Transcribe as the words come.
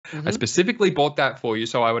I specifically bought that for you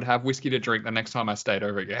so I would have whiskey to drink the next time I stayed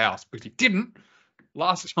over at your house, but you didn't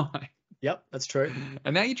last time. Yep, that's true.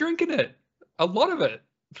 And now you're drinking it. A lot of it.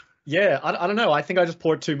 Yeah, I don't know. I think I just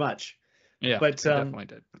poured too much. Yeah, but you definitely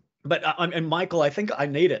did. But and Michael, I think I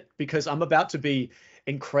need it because I'm about to be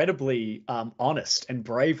incredibly honest and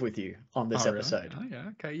brave with you on this episode. Really? Oh, yeah.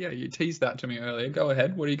 Okay. Yeah, you teased that to me earlier. Go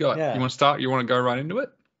ahead. What do you got? Yeah. You want to start? You want to go right into it?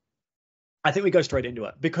 I think we go straight into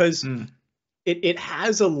it because it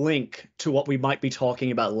has a link to what we might be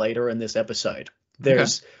talking about later in this episode.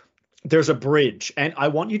 There's a bridge, and I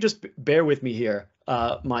want you to just bear with me here,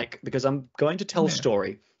 Mike, because I'm going to tell a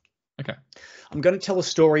story. Okay. I'm going to tell a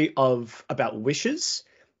story about wishes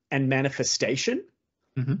and manifestation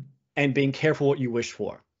and being careful what you wish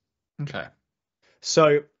for. Okay.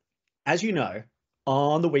 So, as you know,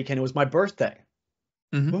 on the weekend, it was my birthday.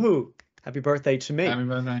 Woohoo. Happy birthday to me. Happy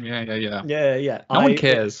birthday. Yeah. Yeah. No one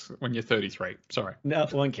cares when you're 33. Sorry. No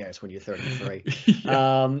one cares when you're 33.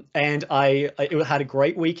 And I had a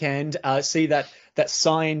great weekend. See that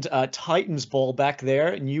signed Titans ball back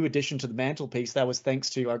there, new addition to the mantelpiece. That was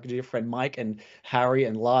thanks to our dear friend Mike and Harry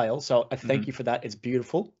and Lyle. So I thank you for that. It's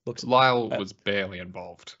beautiful. Lyle was barely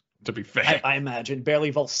involved, to be fair. I imagine. Barely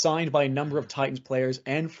involved. Signed by a number of Titans players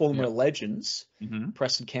and former legends.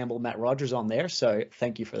 Preston Campbell, Matt Rogers on there. So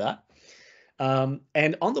thank you for that.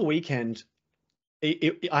 And on the weekend,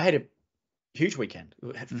 I had a huge weekend.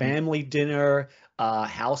 We had family dinner,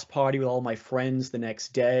 house party with all my friends the next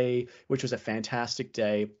day, which was a fantastic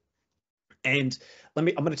day. And I'm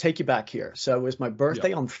going to take you back here. So it was my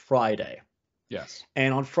birthday on Friday. Yes.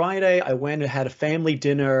 And on Friday, I went and had a family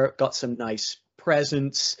dinner, got some nice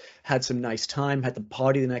presents, had some nice time, had the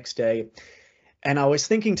party the next day. And I was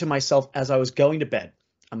thinking to myself as I was going to bed,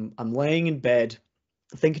 I'm laying in bed,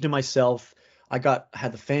 thinking to myself, I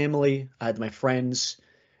had the family, I had my friends.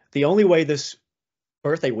 The only way this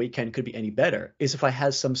birthday weekend could be any better is if I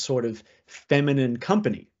had some sort of feminine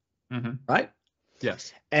company, right?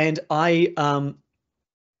 Yes. And I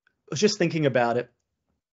was just thinking about it,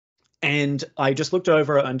 and I just looked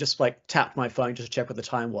over and just like tapped my phone just to check what the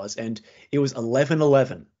time was, and it was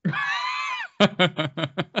 11:11.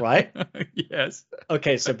 Right? Yes.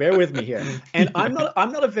 Okay, so bear with me here. And I'm not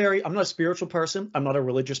a spiritual person. I'm not a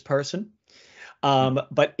religious person.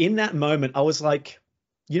 But in that moment, I was like,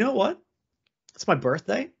 you know what? It's my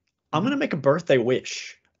birthday. I'm going to make a birthday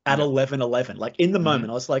wish at 11:11. Like in the moment,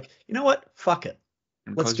 I was like, you know what? Fuck it.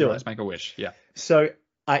 Let's do it. Let's make a wish. Yeah. So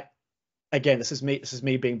again, this is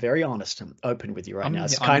me being very honest and open with you right now.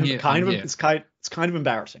 It's kind of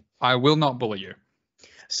embarrassing. I will not bully you.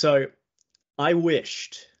 So I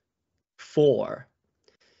wished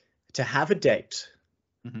to have a date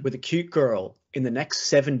with a cute girl in the next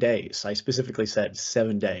 7 days. I specifically said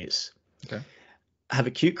 7 days. Okay. Have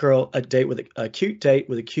a cute date with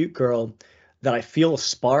a cute girl that I feel a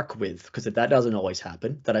spark with, because that doesn't always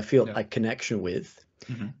happen, that I feel a connection with,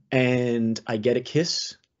 and I get a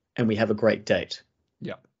kiss and we have a great date.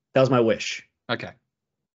 Yeah. That was my wish. Okay.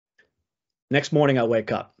 Next morning I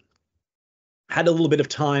wake up. Had a little bit of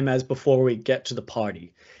time as before we get to the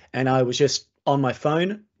party, and I was just on my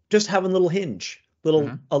phone, just having a little Hinge, a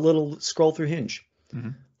little scroll through Hinge.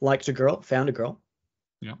 Liked a girl, found a girl,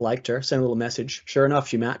 liked her, sent a little message. Sure enough,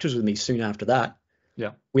 she matches with me soon after that.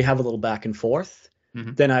 Yeah, we have a little back and forth.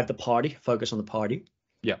 Then I have the party, focus on the party.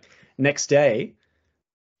 Yeah. Next day,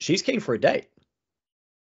 she's keen for a date.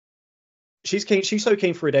 She's so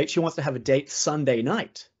keen for a date. She wants to have a date Sunday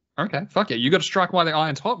night. Okay, fuck yeah. You got to strike while the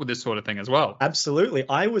iron's hot with this sort of thing as well. Absolutely.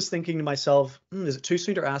 I was thinking to myself, is it too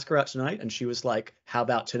soon to ask her out tonight? And she was like, how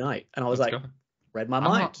about tonight? And I was read my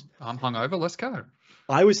mind. I'm hungover. Let's go.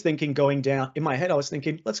 I was thinking in my head, I was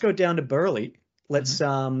thinking, let's go down to Burleigh. Let's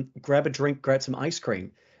grab a drink, grab some ice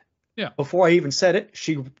cream. Yeah. Before I even said it,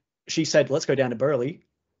 she said, let's go down to Burleigh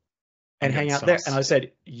and hang out there. And I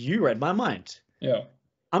said, you read my mind. Yeah.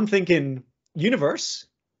 I'm thinking, universe,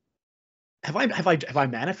 have I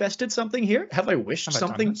manifested something here? Have I wished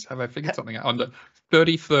something? Have I figured something out? On the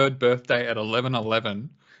 33rd birthday at 11:11,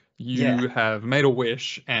 you have made a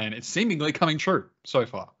wish, and it's seemingly coming true so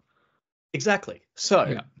far. Exactly.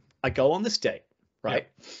 So I go on this date, right?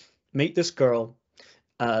 Yeah. Meet this girl.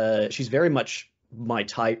 She's very much my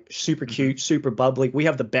type. Super cute, super bubbly. We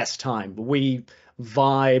have the best time. We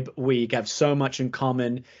vibe. We have so much in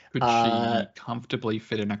common. Could she comfortably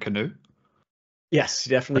fit in a canoe? Yes,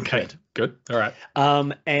 definitely could. Good. All right.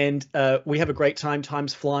 And we have a great time.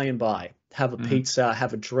 Time's flying by. Have a pizza,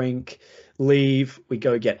 have a drink, leave. We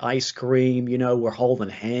go get ice cream. We're holding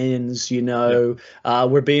hands.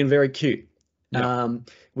 We're being very cute.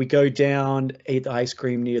 We go down, eat the ice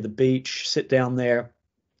cream near the beach, sit down there,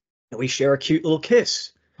 and we share a cute little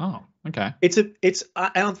kiss. Oh, okay. And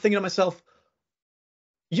I'm thinking to myself,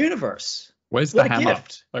 universe, Where's what the a hammer?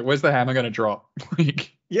 gift. Like, where's the hammer going to drop?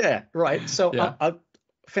 Like, yeah, right. So yeah.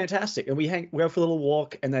 fantastic. And we go for a little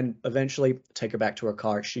walk, and then eventually take her back to her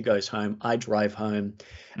car. She goes home. I drive home,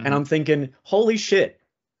 and I'm thinking, holy shit,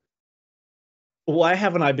 why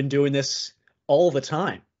haven't I been doing this all the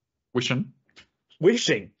time? Wishing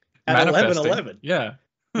at Manifesting. 11:11. Yeah.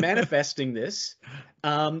 Manifesting this.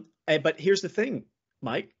 But here's the thing,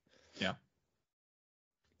 Mike. Yeah.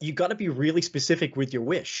 You got to be really specific with your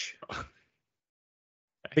wish.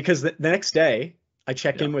 Because the next day, I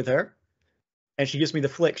check in with her, and she gives me the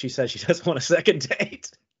flick. She says she doesn't want a second date.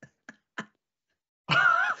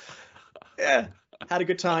 Yeah. Had a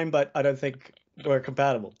good time, but I don't think we're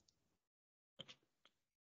compatible.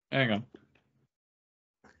 Hang on.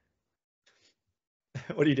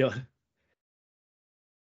 What are you doing?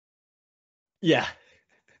 Yeah.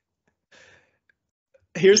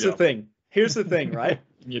 Here's the thing, right?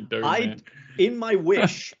 You do, man. In my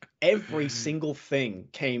wish, every single thing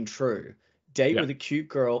came true. Date with a cute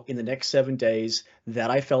girl in the next 7 days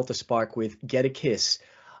that I felt a spark with, get a kiss.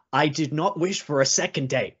 I did not wish for a second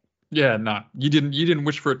date. Yeah, no. You didn't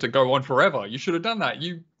wish for it to go on forever. You should have done that.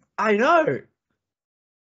 I know.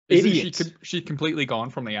 Isn't she completely gone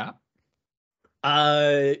from the app?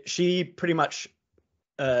 She pretty much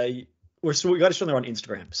we got to show her on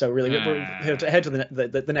Instagram. So really, we're head to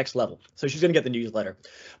the next level. So she's gonna get the newsletter,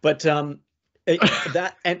 but that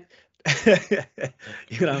and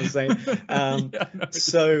you know what I'm saying.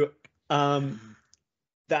 So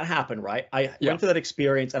that happened, right? I went through that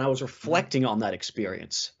experience, and I was reflecting on that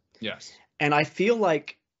experience. Yes. And I feel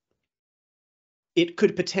like it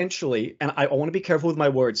could potentially, and I want to be careful with my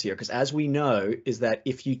words here, because as we know, is that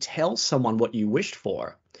if you tell someone what you wished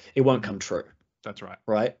for, it won't come true. That's right.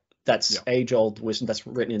 Right? That's age-old wisdom. That's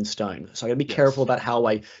written in stone. So I got to be careful about how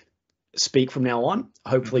I speak from now on.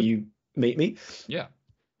 Hopefully you meet me. Yeah.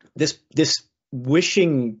 This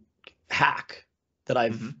wishing hack that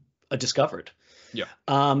I've discovered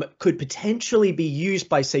could potentially be used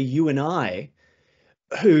by, say, you and I,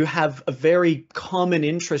 who have a very common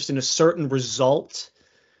interest in a certain result,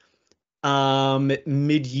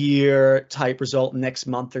 mid-year type result next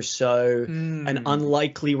month or so, an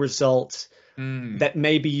unlikely result that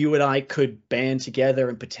maybe you and I could band together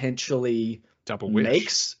and potentially double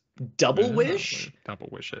wish it,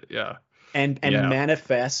 and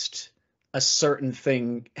manifest a certain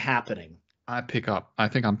thing happening. I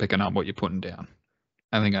think I'm picking up what you're putting down.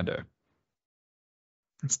 I think I do.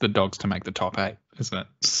 It's the Dogs to make the top 8, isn't it?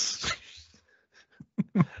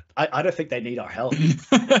 I don't think they need our help. Was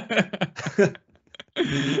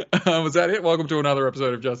that it? Welcome to another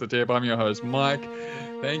episode of Just a Tip. I'm your host, Mike.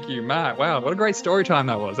 Thank you, Matt. Wow, what a great story time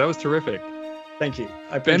that was. That was terrific. Thank you.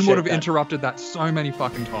 Ben would have interrupted that so many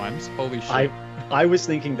fucking times. Holy shit. I was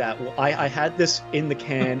thinking that. I had this in the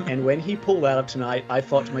can, and when he pulled that up tonight, I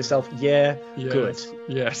thought to myself, good.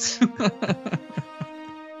 Yes.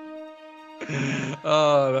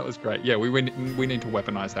 Oh, that was great. Yeah, we need to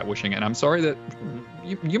weaponize that wishing, and I'm sorry that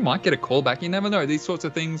you might get a call back. You never know. These sorts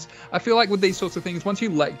of things, I feel like with these sorts of things, once you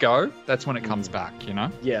let go, that's when it comes back, you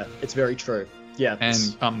know? Yeah, it's very true. Yeah.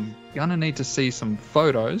 And I'm gonna need to see some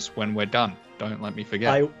photos when we're done. Don't let me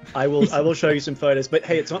forget. I will show you some photos. But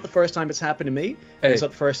hey, it's not the first time it's happened to me. And it's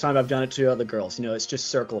not the first time I've done it to other girls. You know, it's just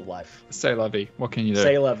circle of life. C'est la vie. What can you do?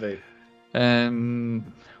 C'est la vie.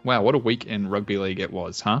 Wow, what a week in rugby league it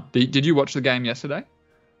was, huh? Did you watch the game yesterday?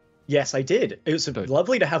 Yes, I did. It was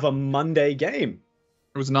lovely to have a Monday game.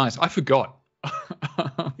 It was nice. I forgot.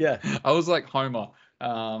 Yeah. I was like Homer,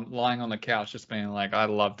 lying on the couch, just being like, I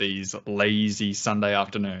love these lazy Sunday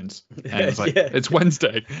afternoons. And it's like, it's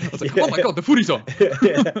Wednesday. I was like, oh my God, the footy's on.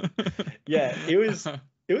 Yeah, it was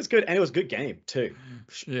good. And it was a good game too.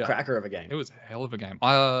 Yeah. Cracker of a game. It was a hell of a game.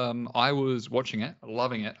 I was watching it,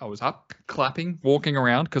 loving it. I was up, clapping, walking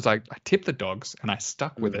around because I tipped the Dogs and I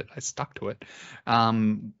stuck with it. I stuck to it.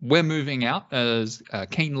 We're moving out, as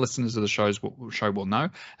keen listeners of the show will know.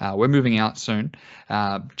 We're moving out soon.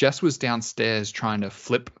 Jess was downstairs trying to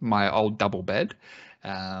flip my old double bed.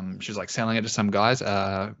 She was like selling it to some guys.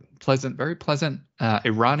 Very pleasant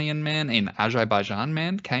Iranian man in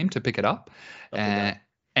Azerbaijan came to pick it up.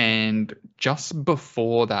 And just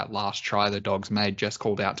before that last try the Dogs made, Jess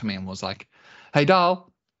called out to me and was like, "Hey, Dal."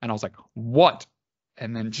 And I was like, "What?"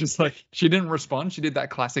 And then just like, she didn't respond. She did that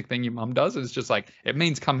classic thing your mum does. It's just like, it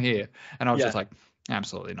means come here. And I was just like,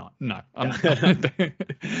 absolutely not. No.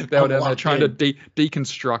 They were trying to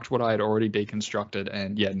deconstruct what I had already deconstructed.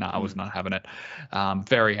 And I was not having it.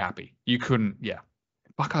 Very happy. You couldn't. Yeah.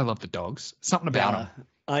 Fuck, I love the Dogs. Something about them.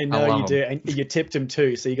 I know you do. And you tipped him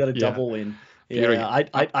too. So you got a double win. Yeah,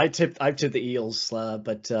 I tipped the Eels,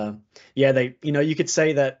 but yeah, you could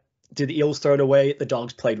say that. Did the Eels throw it away? The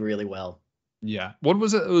Dogs played really well. Yeah. What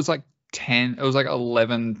was it? It was like 10. It was like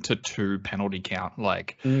 11-2 penalty count.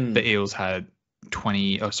 Like the Eels had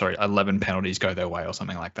 11 penalties go their way or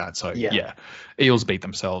something like that. So yeah, Eels beat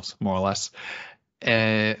themselves more or less.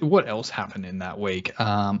 What else happened in that week?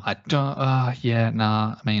 I don't. I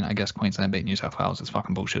mean, I guess Queensland beat New South Wales is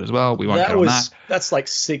fucking bullshit as well. We won't get on that. That's like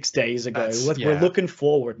 6 days ago. We're looking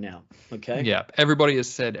forward now. Okay. Yeah, everybody has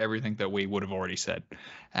said everything that we would have already said.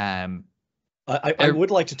 I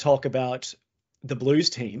would like to talk about the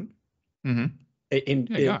Blues team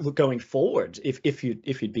going forward, if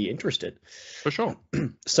you'd be interested. For sure.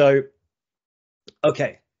 So,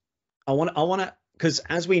 okay, I want to. Because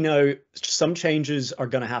as we know, some changes are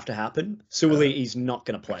going to have to happen. Suoli is not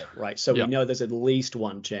going to play, right? So we know there's at least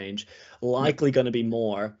one change, likely going to be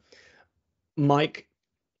more. Mike,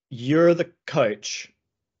 you're the coach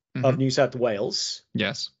of New South Wales.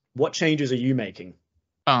 Yes. What changes are you making?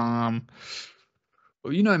 Well,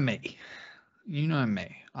 you know me.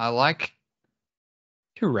 I like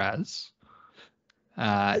Kiraz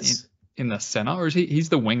in the center, or is he's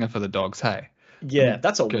the winger for the Dogs? Hey. Yeah,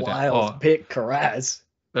 that's a wild pick, Kiraz.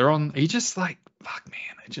 They're on. He just like, fuck, man.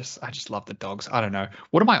 I just love the Dogs. I don't know.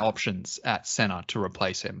 What are my options at center to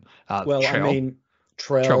replace him? Well, Trell, I mean,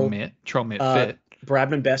 Trell Mitt fit.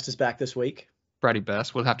 Bradman Best is back this week. Brady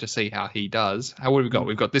Best. We'll have to see how he does. What have we got?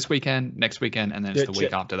 We've got this weekend, next weekend, and then it's the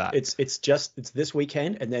week after that. It's this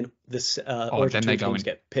weekend, and then this. Then they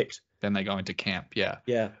get picked. Then they go into camp. Yeah.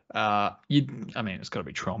 Yeah. I mean, it's got to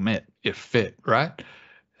be Trell Mitt if fit, right?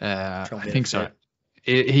 I think so.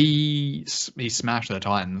 He smashed the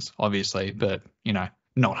Titans, obviously, but not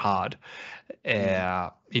hard.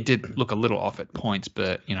 He did look a little off at points,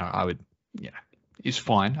 but he's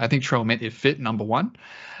fine. I think Trell Mitt if fit, number one.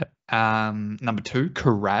 Number two,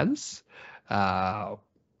 Kiraz.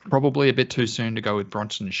 Probably a bit too soon to go with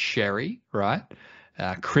Bronson Sherry, right?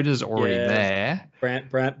 Critter's already there.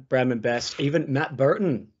 Bradman Best. Even Matt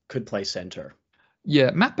Burton could play center.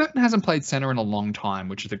 Yeah, Matt Burton hasn't played center in a long time,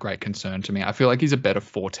 which is a great concern to me. I feel like he's a better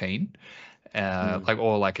 14,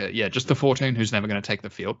 just the 14 who's never going to take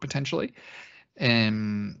the field potentially.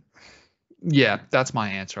 Yeah, that's my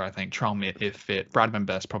answer. I think Trell Mitt if fit. Bradman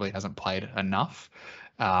Best probably hasn't played enough.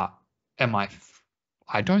 I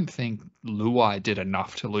don't think Luai did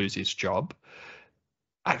enough to lose his job.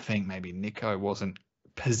 I think maybe Nico wasn't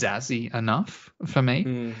pizzazzy enough for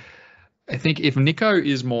me. I think if Nico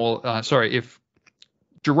is more, if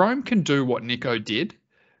Jerome can do what Nico did,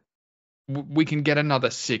 we can get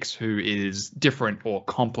another 6 who is different or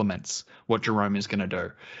complements what Jerome is going to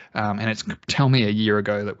do. And it's tell me a year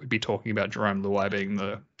ago that we'd be talking about Jerome Luai being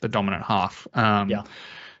the dominant half. And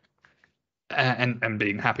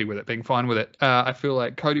being happy with it, being fine with it. I feel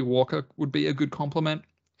like Cody Walker would be a good complement.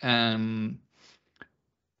 I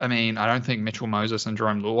mean, I don't think Mitchell Moses and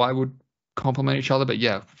Jerome Luai would complement each other, but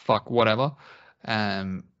yeah, fuck, whatever.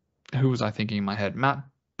 Who was I thinking in my head? Matt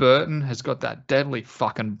Burton has got that deadly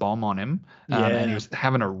fucking bomb on him. And he was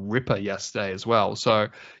having a ripper yesterday as well. So,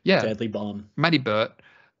 yeah. Deadly bomb. Matty Burt,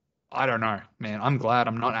 I don't know, man. I'm glad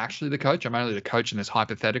I'm not actually the coach. I'm only the coach in this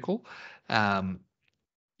hypothetical.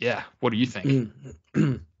 Yeah, what do you think?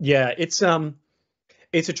 Yeah, it's a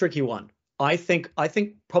tricky one. I think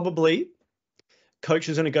probably coach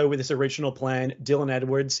is going to go with his original plan. Dylan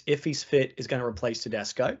Edwards, if he's fit, is going to replace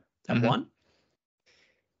Tedesco at one.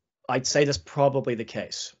 I'd say that's probably the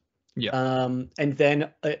case. Yeah. And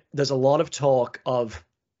then there's a lot of talk of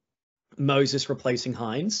Moses replacing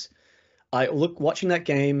Hines. Watching that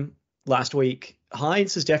game last week.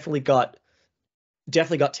 Hines has definitely got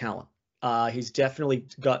talent. He's definitely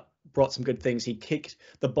brought some good things. He kicked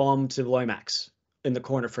the bomb to Lomax in the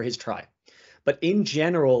corner for his try. But in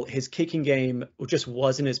general, his kicking game just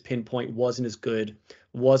wasn't as pinpoint, wasn't as good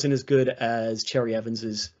as Cherry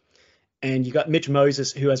Evans's. And you got Mitch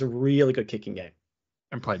Moses, who has a really good kicking game.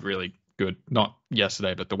 And played really good, not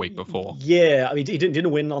yesterday, but the week before. Yeah, I mean, he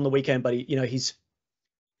didn't win on the weekend, but he's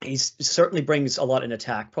certainly brings a lot in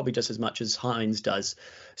attack, probably just as much as Hines does.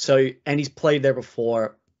 So, and he's played there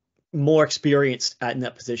before, more experienced in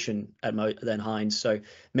that position than Hines. So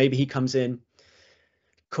maybe he comes in.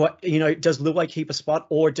 Does Luai keep a spot,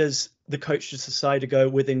 or does the coach just decide to go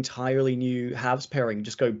with entirely new halves pairing?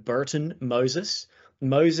 Just go Burton, Moses.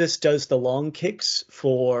 Moses does the long kicks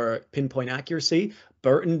for pinpoint accuracy.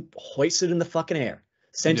 Burton hoists it in the fucking air,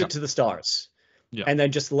 sends it to the stars, and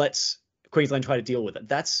then just lets Queensland try to deal with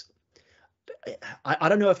it. I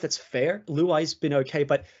don't know if that's fair. Luai's been okay,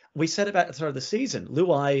 but we said about the start of the season,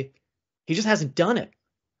 Luai, he just hasn't done it.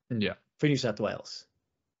 Yeah, for New South Wales.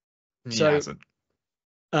 So,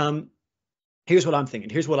 here's what I'm thinking.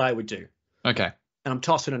 Here's what I would do. Okay. And I'm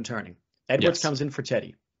tossing and turning. Edwards comes in for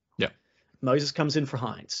Teddy. Yeah. Moses comes in for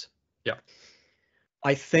Hines. Yeah.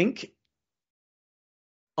 I think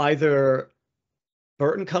either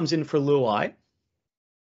Burton comes in for Luai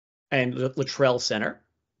and Latrell center,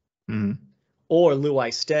 or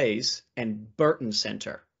Luai stays and Burton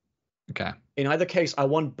center. Okay. In either case, I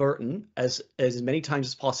want Burton as many times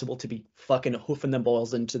as possible to be fucking hoofing them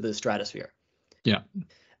balls into the stratosphere. Yeah.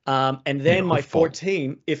 And then my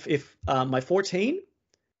 14, if my 14,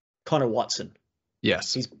 Connor Watson.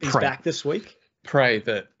 Yes. He's back this week. Pray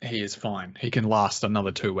that he is fine. He can last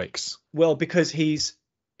another 2 weeks. Well, because he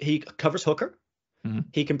covers hooker.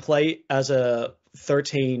 He can play as a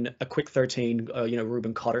quick 13,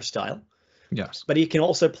 Ruben Cotter style. Yes. But he can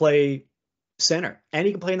also play center, and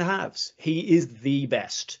he can play in the halves. He is the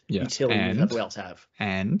best utility that we else have.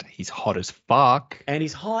 And he's hot as fuck.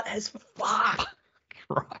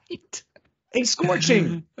 Right. He's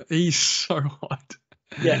scorching. He's so hot.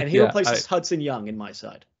 Yeah, and he replaces Hudson Young in my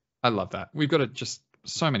side. I love that. We've got just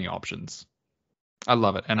so many options. I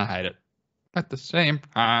love it, and I hate it at the same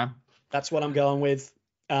time. That's what I'm going with.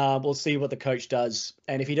 We'll see what the coach does,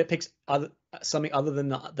 and if he picks something other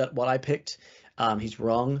than what I picked, he's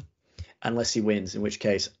wrong, unless he wins. In which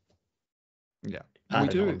case, I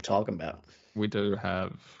don't know what I'm talking about. We do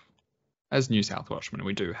have, as New South Welshmen,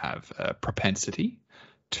 we do have a propensity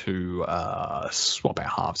to swap our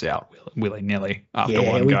halves out willy-nilly after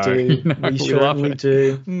one go. Do. We certainly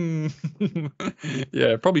do.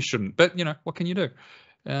 Yeah, probably shouldn't, but what can you do?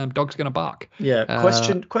 Dog's gonna bark. Yeah.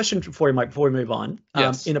 Question for you, Mike, before we move on.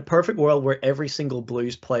 Yes. In a perfect world where every single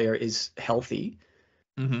Blues player is healthy,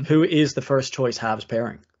 who is the first choice halves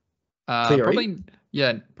pairing? Probably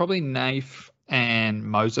Naif and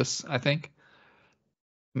Moses, I think.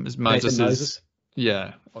 Moses.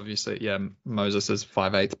 Yeah, obviously. Yeah, Moses is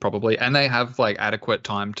 5'8" probably. And they have adequate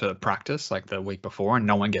time to practice the week before, and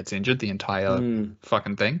no one gets injured the entire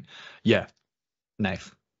fucking thing. Yeah.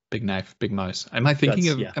 Naif. Big Naif, big Mose. Am I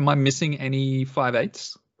thinking am I missing any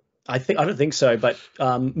 5'8"s? I don't think so, but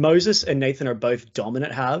Moses and Nathan are both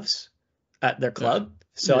dominant halves at their club.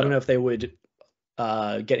 So I don't know if they would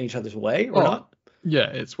get in each other's way or not.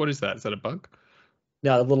 Yeah, what is that? Is that a bug?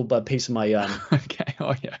 No, a little piece of my okay.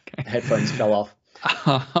 Oh yeah. Okay. Headphones fell off.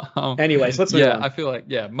 Anyways, let's move on. I feel like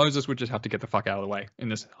Moses would just have to get the fuck out of the way in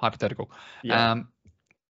this hypothetical. Yeah.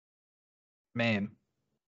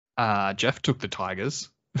 Jeff took the Tigers.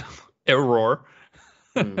 Error.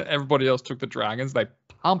 Everybody else took the Dragons. They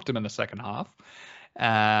pumped him in the second half.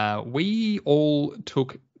 We all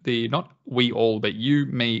took not we all, but you,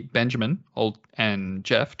 me, Benjamin, and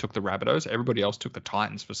Jeff took the Rabbitohs. Everybody else took the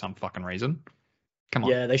Titans for some fucking reason. Come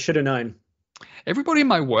on. Yeah, they should have known. Everybody in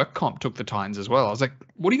my work comp took the Titans as well. I was like,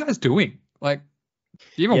 what are you guys doing? Do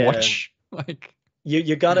you even watch?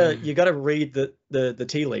 You gotta read the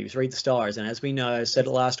tea leaves, read the stars. And as we know, I said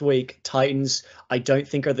it last week, Titans, I don't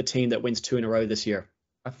think are the team that wins 2 in a row this year.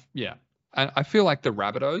 I feel like the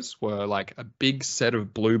Rabbitohs were a big set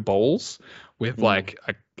of blue balls with a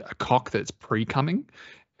cock that's pre-coming,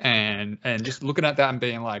 and just looking at that and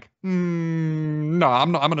being like, no,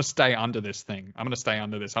 I'm not. I'm gonna stay under this thing. I'm gonna stay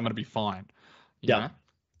under this. I'm gonna be fine. You know?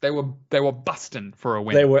 They were busting for a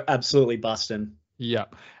win. They were absolutely busting. Yeah.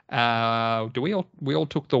 We all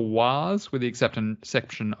took the Waz with the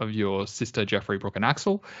exception of your sister Jeffrey, Brooke, and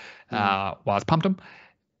Axel. Waz pumped them.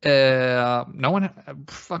 No one,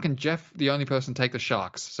 fucking Jeff, the only person take the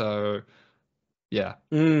Sharks. So, yeah.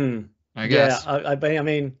 I guess. Yeah, I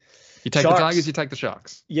mean, you take Sharks, the Tigers, you take the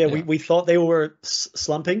Sharks. Yeah, we thought they were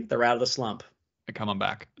slumping. They're out of the slump. They're coming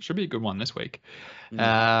back. Should be a good one this week. We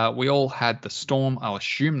all had the Storm. I'll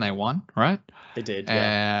assume they won, right? They did.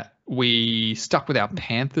 Yeah. We stuck with our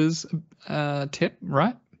Panthers tip,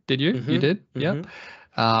 right? Did you? You did? Yep.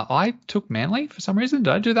 I took Manly for some reason.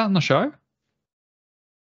 Did I do that on the show?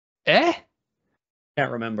 Can't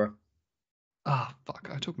remember. Oh, fuck.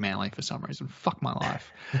 I took Manly for some reason. Fuck my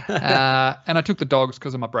life. And I took the Dogs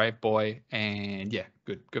because I'm a brave boy. And yeah,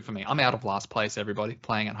 good for me. I'm out of last place, everybody,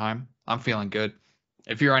 playing at home. I'm feeling good.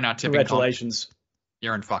 If you're in our tipping congratulations.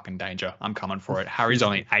 You're in fucking danger. I'm coming for it. Harry's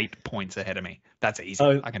only 8 points ahead of me. That's easy.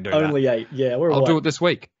 I can do that. Only 8. Yeah, I'll do it this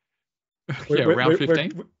week. Round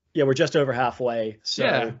 15. We're just over halfway. So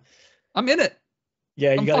yeah, I'm in it.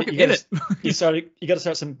 Yeah, you got to start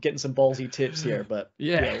getting some ballsy tips here. But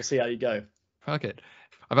yeah, we'll see how you go. Fuck it.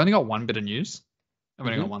 I've only got one bit of news. I've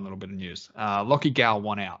only got one little bit of news. Lachie Gal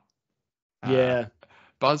won out.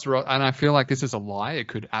 Buzz Roth, and I feel like this is a lie. It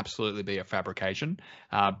could absolutely be a fabrication.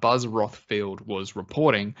 Buzz Rothfield was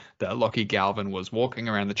reporting that Lachlan Galvin was walking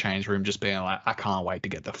around the change room just being like, I can't wait to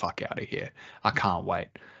get the fuck out of here. I can't wait.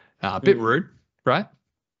 A bit rude, right?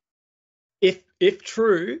 If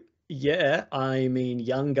true, yeah. I mean,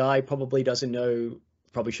 young guy probably doesn't know,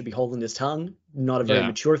 probably should be holding his tongue. Not a very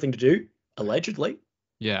mature thing to do, allegedly.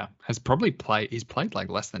 Yeah, he's played like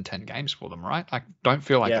less than 10 games for them, right? I don't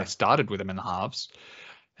feel like they started with him in the halves.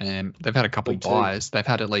 And they've had a couple buys. They've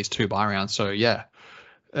had at least 2 buy rounds. So, yeah,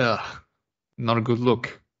 not a good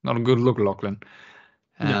look. Not a good look, Lachlan.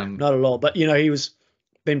 No, not at all. But, he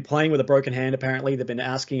been playing with a broken hand, apparently. They've been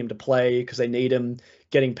asking him to play because they need him,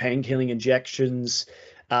 getting pain-killing injections.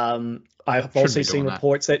 I've also seen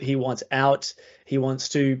reports that he wants out. He wants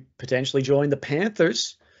to potentially join the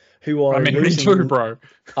Panthers, who are me too, bro.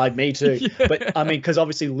 Me too. Yeah. But, because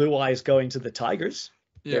obviously Luai is going to the Tigers.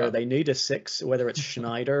 Yeah. They need a 6, whether it's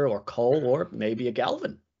Schneider or Cole or maybe a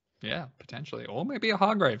Galvin. Yeah, potentially. Or maybe a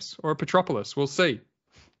Hargraves or a Petropolis. We'll see.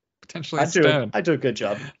 Potentially I do a good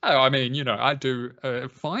job. Oh, I mean, I do a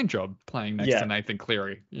fine job playing next to Nathan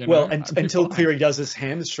Cleary. Until Cleary does his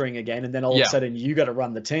hamstring again, and then all of a sudden you got to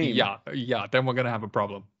run the team. Yeah. Then we're going to have a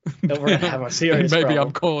problem. Then we're going to have a serious maybe problem.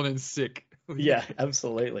 I'm calling in sick. Yeah,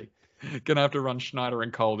 absolutely. Going to have to run Schneider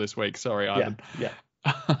and Cole this week. Sorry, Ivan. Yeah.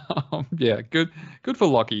 Yeah, good for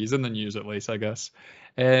Lockie. He's in the news at least, I guess.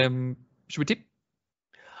 Should we tip?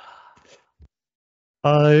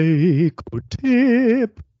 I could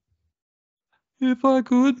tip. If I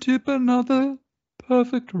could tip another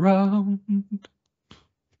perfect round.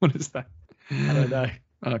 What is that? I don't know.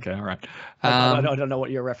 Okay, all right. I don't know what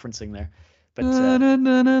you're referencing there. But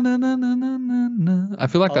I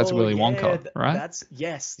feel like that's Willy Wonka, right?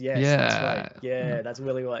 Yes, that's right. Yeah, that's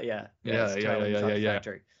Willy Wonka. Yeah.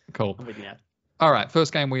 Cool. I'm with you now. All right,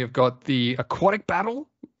 first game we have got the aquatic battle.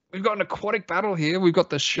 We've got an aquatic battle here. We've got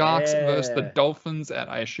the Sharks versus the Dolphins at,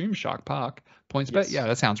 I assume, Shark Park. PointsBet. Yeah,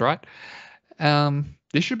 that sounds right.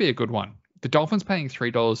 This should be a good one. The Dolphins paying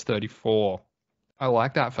 $3.34. I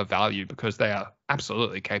like that for value because they are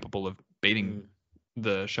absolutely capable of beating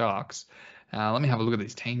the Sharks. Let me have a look at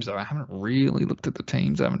these teams, though. I haven't really looked at the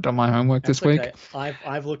teams. I haven't done my homework this week.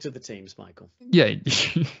 I've looked at the teams, Michael. Yeah,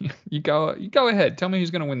 you go ahead. Tell me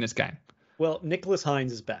who's going to win this game. Well, Nicholas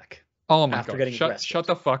Hines is back. Oh my God! Shut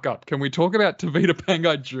the fuck up. Can we talk about Tavita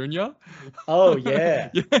Pangai Jr.? Oh yeah.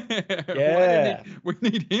 Yeah. We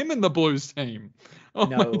need him in the Blues team. Oh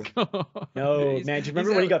my God. No, man. Do you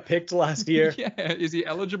remember when he got picked last year? Yeah. Is he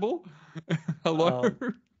eligible? Hello.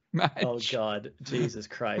 Match. Oh God, Jesus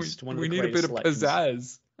Christ! We need a bit of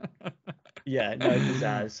pizzazz. Yeah, no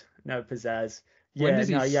pizzazz. Yeah, when does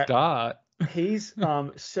he start? He's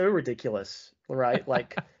so ridiculous, right?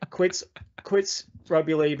 Like quits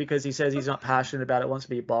rugby league because he says he's not passionate about it, wants to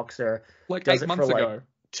be a boxer. Like 8 months ago.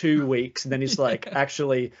 2 weeks, and then he's like,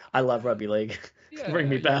 actually, I love rugby league. Bring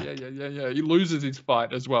me back. Yeah. He loses his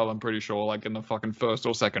fight as well, I'm pretty sure, like in the fucking first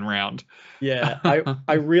or second round. Yeah,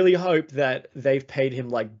 I really hope that they've paid him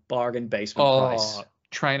like bargain basement price.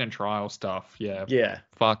 Train and trial stuff. Yeah. Yeah.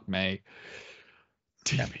 Fuck me.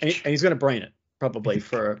 Yeah. And he's going to brain it probably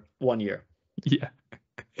for 1 year. Yeah.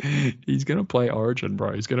 He's going to play Origin,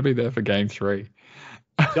 bro. He's going to be there for game 3.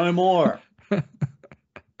 No more.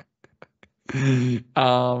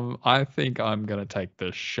 I think I'm going to take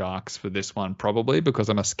the Sharks for this one, probably because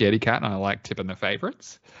I'm a scaredy cat and I like tipping the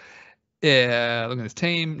favorites. Yeah, look at this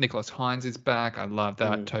team. Nicholas Hines is back. I love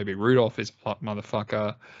that. Toby Rudolph is a hot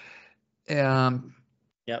motherfucker.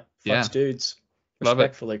 Yep. Fucks dudes.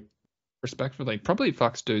 Respectfully. Love it. Respectfully. Probably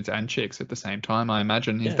fucks dudes and chicks at the same time, I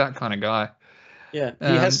imagine. He's that kind of guy. Yeah.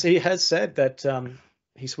 He has said that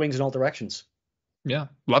he swings in all directions. Yeah.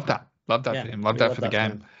 Love that. Love that for him. Love that for the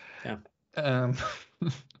game. Yeah.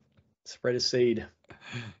 Spread his seed.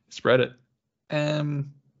 Spread it.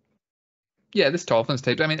 Yeah, this Dolphins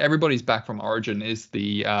team. I mean, everybody's back from Origin is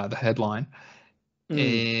the headline.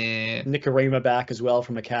 Nicarima back as well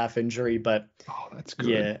from a calf injury, but that's good.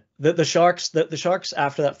 Yeah, the Sharks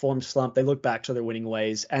after that form slump, they look back to their winning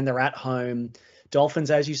ways and they're at home.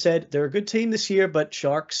 Dolphins, as you said, they're a good team this year, but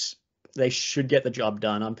Sharks, they should get the job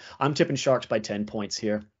done. I'm tipping Sharks by 10 points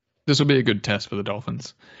here. This will be a good test for the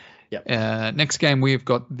Dolphins. Yep. Next game, we've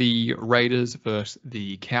got the Raiders versus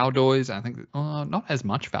the Cowboys. I think not as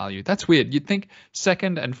much value. That's weird. You'd think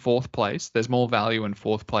 2nd and 4th place, there's more value in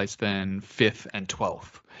 4th place than 5th and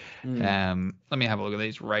 12th. Let me have a look at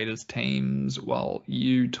these Raiders teams while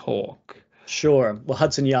you talk. Sure. Well,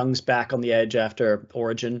 Hudson Young's back on the edge after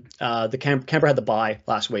Origin. The Canberra had the bye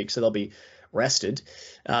last week, so they'll be rested.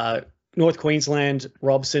 North Queensland,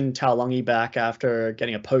 Robson, Taulagi back after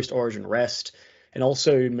getting a post-Origin rest. And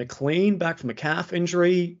also McLean back from a calf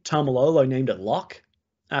injury. Tamalolo named at lock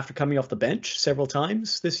after coming off the bench several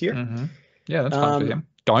times this year. Mm-hmm. Yeah, that's fun for him.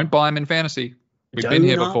 Don't buy him in fantasy. We've been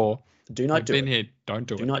here before. Do not do it. We've been here. Don't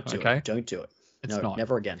do it. Do not do okay? it. Don't do it. It's no, not.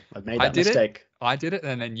 never again. I've made that mistake. I did it,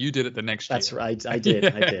 and then you did it the next year. That's right. I did.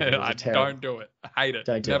 I did. It was terrible. Don't do it. I hate it.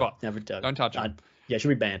 Don't do Never. it. Never do it. Don't touch it. Yeah, should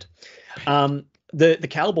be banned. The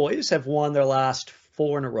Cowboys have won their last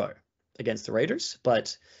 4 in a row against the Raiders,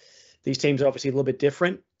 but these teams are obviously a little bit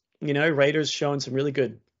different. You know, Raiders showing some really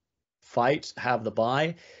good fight, have the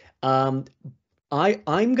bye. I'm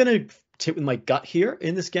gonna tip with my gut here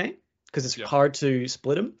in this game because it's hard to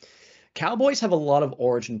split them. Cowboys have a lot of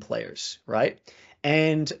Origin players, right?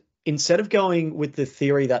 And instead of going with the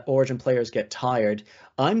theory that Origin players get tired,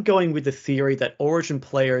 I'm going with the theory that Origin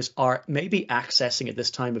players are maybe accessing at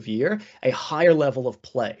this time of year a higher level of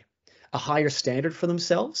play, a higher standard for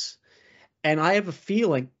themselves. And I have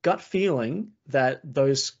a gut feeling that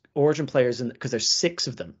those Origin players, because there's 6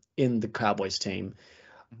 of them in the Cowboys team,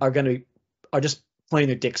 are just playing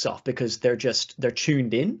their dicks off because they're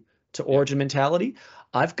tuned in to Origin mentality.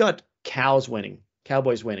 I've got Cowboys winning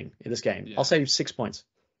in this game. I'll say 6 points.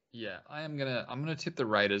 Yeah, I'm gonna tip the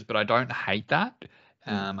Raiders, but I don't hate that.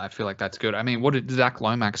 I feel like that's good. I mean, what did Zach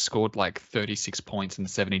Lomax scored like 36 points in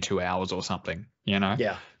 72 hours or something, you know?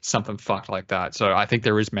 Yeah. Something fucked like that. So I think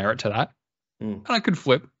there is merit to that. And I could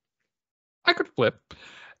flip. Yeah,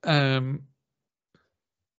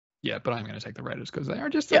 but I'm going to take the Raiders because I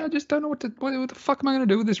just don't know what the fuck am I going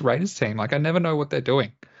to do with this Raiders team? Like, I never know what they're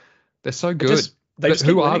doing. They're so good.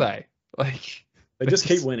 Who are they? Like, they just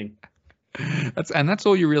keep winning. That's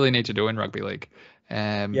all you really need to do in rugby league.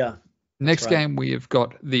 Next game, we have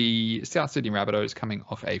got the South Sydney Rabbitohs coming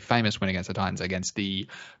off a famous win against the Titans against the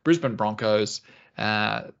Brisbane Broncos.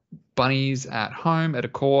 Bunnies at home at a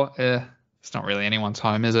core. It's not really anyone's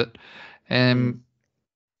home, is it?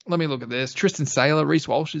 Let me look at this. Tristan Saylor, Reece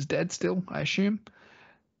Walsh is dead still, I assume.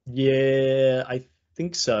 Yeah, I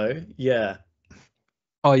think so. Yeah.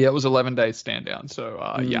 Oh, yeah, it was 11 days stand down. So,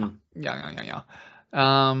 yeah.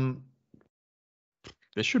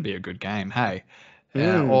 This should be a good game, hey.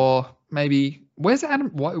 Or maybe, where's Adam?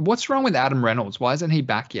 What's wrong with Adam Reynolds? Why isn't he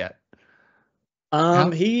back yet?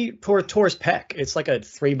 He tore his pec. It's like a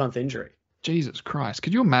 3-month injury. Jesus Christ.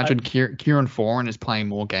 Could you imagine Kieran Foran is playing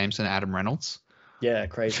more games than Adam Reynolds? Yeah,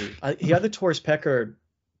 crazy. He either tore his pec or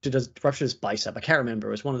ruptured his bicep. I can't remember.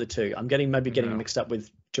 It was one of the two. I'm getting mixed up with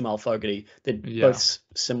Jamal Fogarty. They're both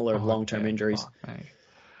similar long-term injuries.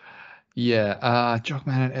 Jock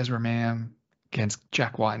Man and Ezra Mam against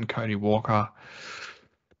Jack White and Cody Walker.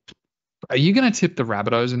 Are you going to tip the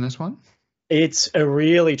Rabbitohs in this one? It's a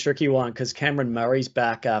really tricky one because Cameron Murray's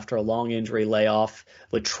back after a long injury layoff.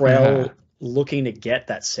 Latrell looking to get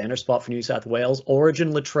that center spot for New South Wales.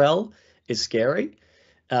 Origin Latrell is scary.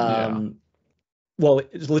 Well,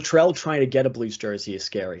 Latrell trying to get a Blues jersey is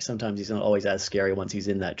scary. Sometimes he's not always as scary once he's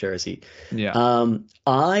in that jersey.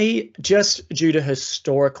 I just, due to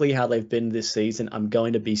historically how they've been this season, I'm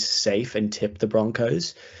going to be safe and tip the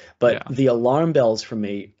Broncos. But the alarm bells for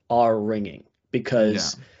me are ringing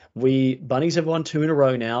because Bunnies have won 2 in a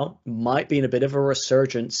row now, might be in a bit of a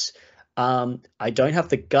resurgence. I don't have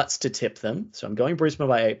the guts to tip them, so I'm going Brisbane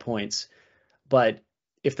by 8 points. But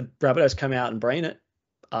if the Rabbitohs come out and brain it,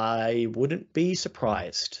 I wouldn't be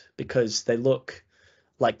surprised because they look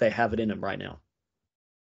like they have it in them right now.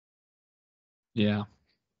 Yeah.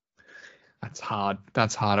 That's hard.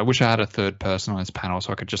 I wish I had a third person on this panel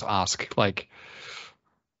so I could just ask, like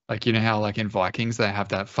you know how like in Vikings they have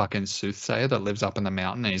that fucking soothsayer that lives up in the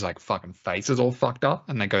mountain and he's like fucking face is all fucked up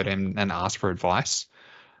and they go to him and ask for advice.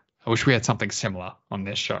 I wish we had something similar on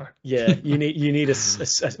this show. Yeah, we need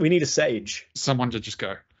a sage. Someone to just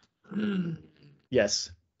go.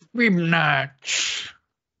 Yes. Rematch.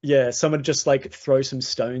 Yeah, someone just like throw some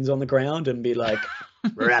stones on the ground and be like,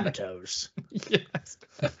 Rabbitohs. Yes.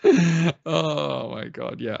 Oh my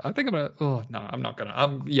God. Yeah. I think I'm gonna. Oh no, I'm not gonna.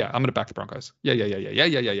 I'm gonna back the Broncos. Yeah.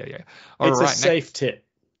 It's a safe tip.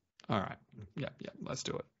 All right. Yeah. Let's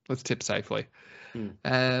do it. Let's tip safely.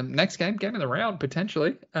 Next game of the round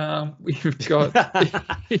potentially. We've got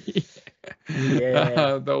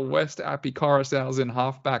the West Appy Coruscaws in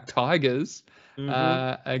halfback Tigers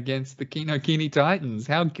against the Kino-Kini Titans.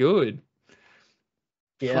 How good?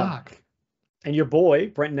 Yeah. Fuck. And your boy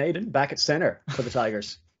Brent Naden back at center for the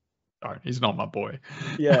Tigers. Oh, he's not my boy.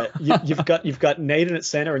 Yeah, you've got Naden at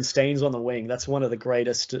center and Staines on the wing. That's one of the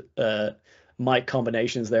greatest Mike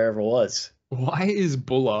combinations there ever was. Why is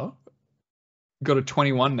Buller got a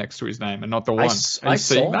 21 next to his name and not the 1? I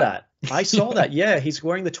saw that. I saw that. Yeah, he's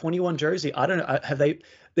wearing the 21 jersey. I don't know. Have they?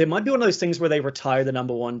 There might be one of those things where they retire the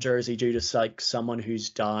number 1 jersey due to like someone who's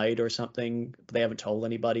died or something, but they haven't told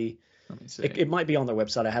anybody. Let me see. It might be on their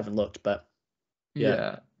website. I haven't looked, but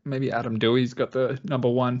yeah, maybe Adam Dewey's got the number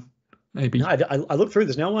 1. Maybe. No, I looked through.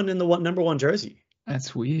 There's no one in the number 1 jersey.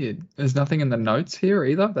 That's weird. There's nothing in the notes here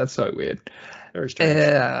either. That's so weird. Very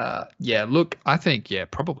strange. Yeah, look, I think,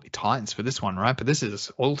 probably Titans for this one, right? But this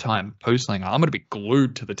is all-time Pooslinger. I'm going to be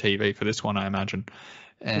glued to the TV for this one, I imagine.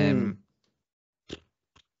 What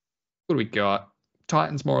do we got?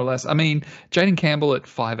 Titans, more or less. I mean, Jaden Campbell at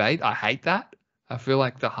 5'8", I hate that. I feel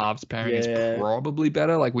like the halves pairing is probably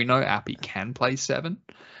better. Like, we know Appy can play 7.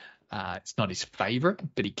 It's not his favorite,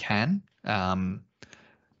 but he can.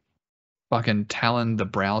 Fucking Talon the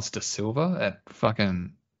Browse de Silva at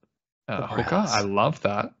fucking hooker. I love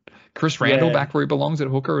that. Chris Randall back where he belongs at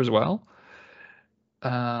hooker as well. We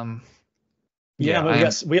got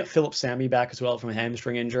Philip Sammy back as well from a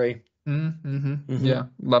hamstring injury. Yeah,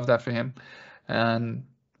 love that for him. And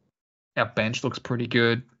our bench looks pretty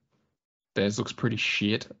good. Theirs looks pretty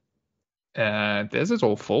shit. Theirs is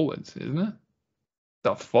all forwards, isn't it?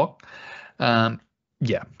 The fuck?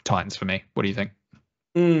 Titans for me. What do you think?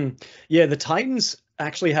 Yeah, the Titans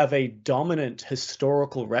actually have a dominant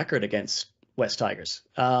historical record against West Tigers.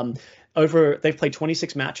 They've played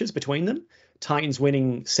 26 matches between them. Titans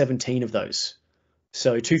winning 17 of those.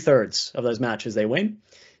 So 2/3 of those matches they win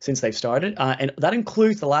since they've started. And that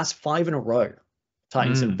includes the last 5 in a row.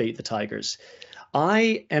 Titans have beat the Tigers.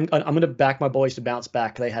 I'm going to back my boys to bounce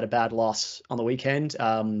back. They had a bad loss on the weekend.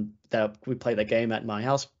 That we played that game at my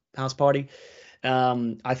house party.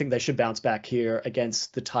 I think they should bounce back here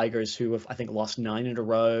against the Tigers, who have, I think, lost 9 in a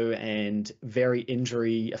row and very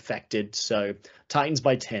injury affected. So Titans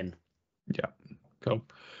by 10. Yeah, cool.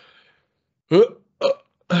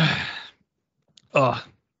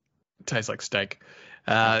 Tastes like steak.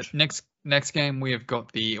 Next game, we have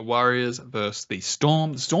got the Warriors versus the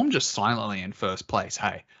Storm. The Storm just silently in first place.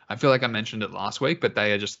 Hey, I feel like I mentioned it last week, but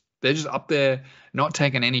they're just up there, not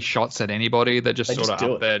taking any shots at anybody. They're just sort of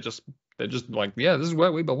up there, they're just like, this is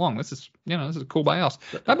where we belong. This is cool by us.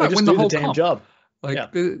 They might win the whole damn job.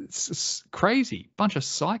 It's crazy. Bunch of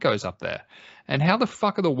psychos up there. And how the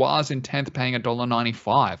fuck are the Wars in 10th paying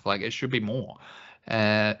 $1.95? Like, it should be more.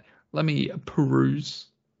 Let me peruse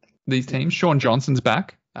these teams. Sean Johnson's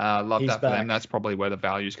back. Love that for them. That's probably where the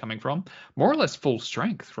value's coming from. More or less full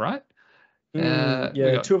strength, right? 2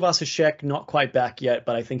 of us are Shek, not quite back yet,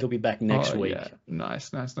 but I think he'll be back next week. Yeah.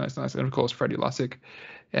 Nice. And of course, Freddie Lussick.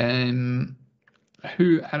 And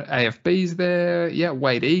who AFB's there? Yeah,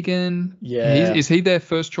 Wade Egan. Yeah. Is he their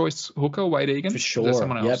first choice hooker, Wade Egan? For sure. Is there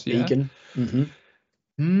someone else? Yep, Egan.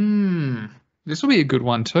 This will be a good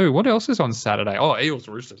one too. What else is on Saturday? Oh, Eels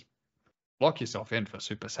Roosters. Lock yourself in for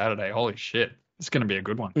Super Saturday. Holy shit. It's going to be a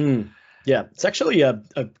good one. Yeah, it's actually a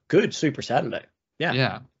good Super Saturday. Yeah.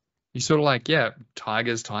 Yeah. You sort of like,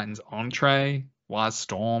 Tigers, Titans, entree, Wise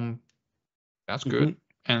Storm. That's good.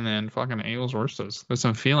 And then fucking Eels, Roosters. There's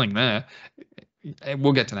some feeling there.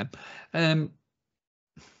 We'll get to them.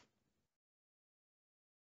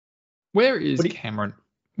 Where's Cameron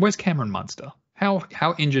Munster?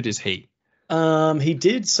 How injured is he? He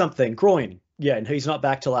did something. Groin. Yeah, and he's not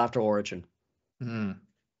back till after Origin.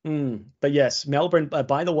 But yes, Melbourne.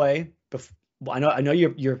 By the way, I know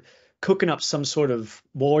you're cooking up some sort of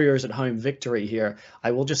Warriors at home victory here.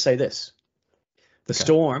 I will just say this: the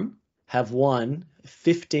Storm have won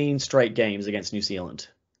 15 straight games against New Zealand.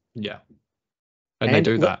 Yeah, and they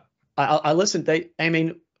do that. I listened.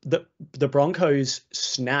 The Broncos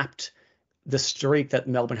snapped the streak that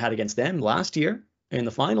Melbourne had against them last year in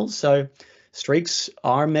the finals. So streaks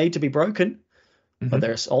are made to be broken, but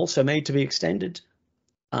they're also made to be extended.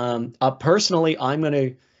 Personally, I'm going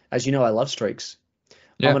to, as you know, I love streaks.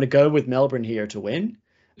 Yeah. I'm going to go with Melbourne here to win.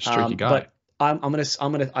 Streaky guy. But I'm going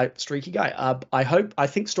to streaky guy. I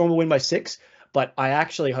think Storm will win by 6, but I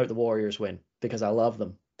actually hope the Warriors win because I love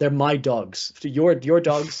them. They're my dogs. Your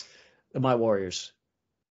dogs are my Warriors.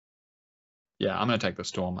 Yeah, I'm going to take the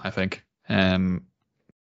Storm, I think.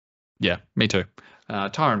 Yeah, me too.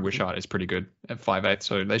 Tyron Wishart is pretty good at 5'8",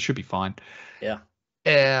 so they should be fine. Yeah.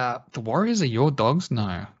 The Warriors are your dogs?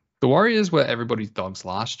 No. The Warriors were everybody's dogs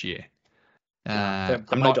last year. They're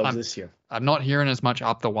my dogs this year. I'm not hearing as much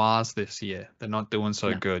up the Wars this year. They're not doing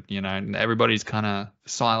so good, and everybody's kind of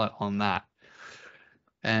silent on that.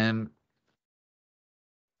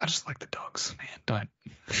 I just like the Dogs, man. Don't.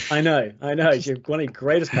 I know. You're one of your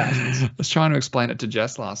greatest passions. I was trying to explain it to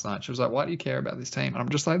Jess last night. She was like, "Why do you care about this team?" And I'm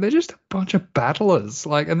just like, "They're just a bunch of battlers,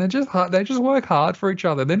 like, and they're just hard, they just work hard for each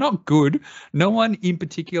other. They're not good. No one in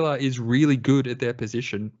particular is really good at their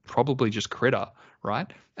position. Probably just Critter,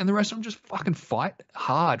 right? And the rest of them just fucking fight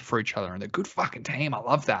hard for each other, and they're a good fucking team. I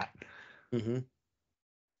love that. Mm-hmm.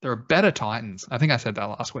 They're a better Titans. I think I said that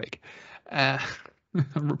last week.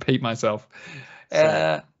 Repeat myself.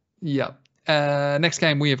 Yeah. Next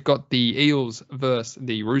game, we have got the Eels versus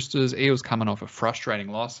the Roosters. Eels coming off a frustrating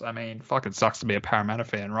loss. I mean, fucking sucks to be a Parramatta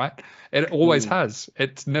fan, right? It always has.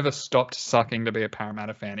 It's never stopped sucking to be a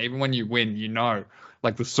Parramatta fan. Even when you win, you know,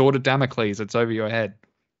 like the sword of Damocles, it's over your head.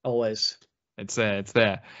 Always. It's there. It's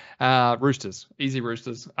there. Roosters. Easy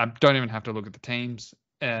Roosters. I don't even have to look at the teams.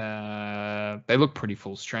 They look pretty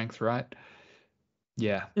full strength, right?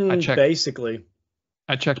 Yeah. Basically.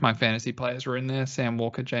 I checked my fantasy players were in there. Sam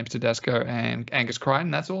Walker, James Tedesco, and Angus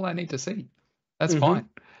Crichton. That's all I need to see. That's fine.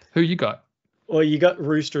 Who you got? Well, you got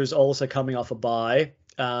Roosters also coming off a bye.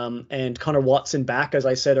 And Connor Watson back, as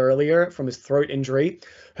I said earlier, from his throat injury,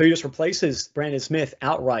 who just replaces Brandon Smith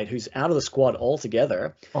outright, who's out of the squad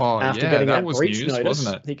altogether. After getting that breach notice.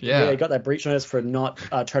 Wasn't it? He got that breach notice for not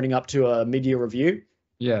turning up to a mid-year review.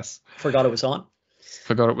 Yes. Forgot it was on.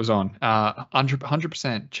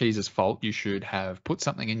 100% Cheese's fault. You should have put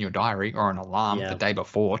something in your diary or an alarm the day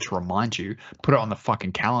before to remind you. Put it on the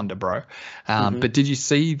fucking calendar, bro. But did you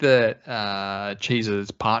see that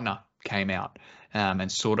Cheese's partner came out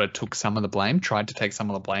and sort of took some of the blame, tried to take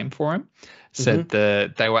some of the blame for him? Said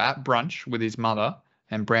that they were at brunch with his mother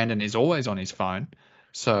and Brandon is always on his phone.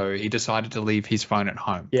 So he decided to leave his phone at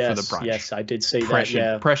home for the brunch. Yes, I did see that,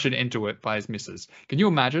 yeah. Pressured into it by his missus. Can you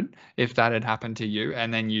imagine if that had happened to you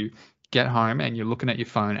and then you get home and you're looking at your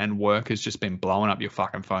phone and work has just been blowing up your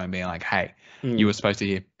fucking phone being like, hey, you were supposed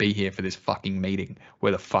to be here for this fucking meeting.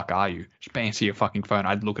 Where the fuck are you? Just answer your fucking phone.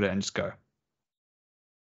 I'd look at it and just go.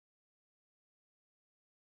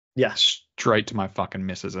 Yeah. Straight to my fucking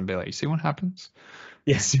missus and be like, you see what happens?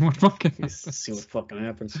 Yeah. See what fucking happens. See what fucking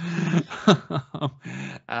happens.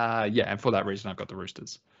 And for that reason, I've got the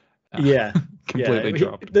Roosters. Completely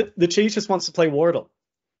dropped. The Chiefs just wants to play Wordle.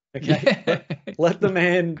 Okay. Yeah. Let the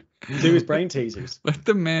man do his brain teasers. Let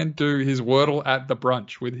the man do his Wordle at the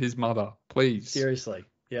brunch with his mother, please. Seriously.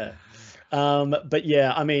 Yeah. But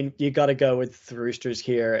yeah, I mean, you got to go with the Roosters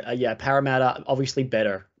here. Parramatta obviously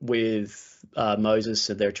better with Moses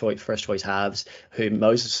and their first choice halves.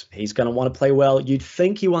 Moses, he's going to want to play well. You'd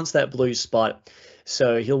think he wants that blue spot,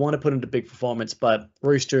 so he'll want to put into big performance. But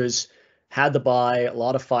Roosters had the bye, a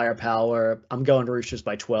lot of firepower. I'm going Roosters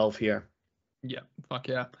by 12 here. Yeah, fuck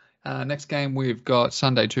yeah. Next game we've got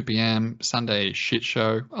Sunday 2 p.m. Sunday shit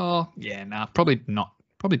show. Oh yeah, probably not.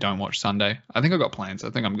 Probably don't watch Sunday. I think I've got plans.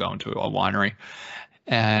 I think I'm going to a winery.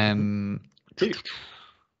 I know.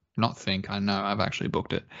 I've actually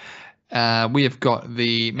booked it. We have got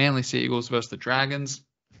the Manly Sea Eagles versus the Dragons.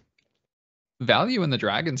 Value in the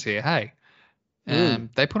Dragons here, hey.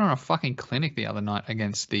 They put on a fucking clinic the other night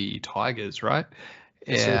against the Tigers, right?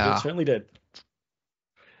 Yeah, certainly did.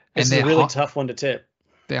 It's a really tough one to tip.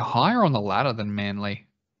 They're higher on the ladder than Manly.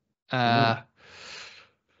 I'm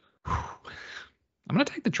going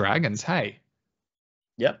to take the Dragons, hey.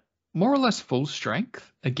 Yep. More or less full strength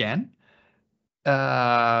again.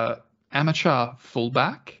 Amateur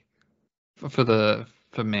fullback for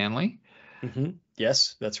Manly.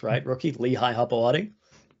 Yes, that's right. Rookie Lehigh Hapawadi.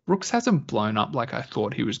 Brooks hasn't blown up like I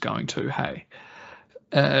thought he was going to, hey.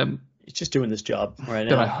 He's just doing this job right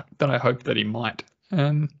now. That I hope that he might.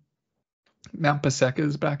 Mount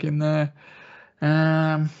Paseka's back in there.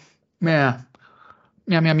 Meow.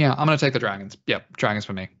 I'm going to take the Dragons. Yep, Dragons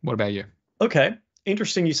for me. What about you? Okay,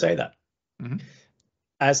 interesting you say that.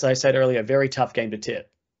 As I said earlier, very tough game to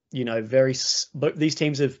tip. But these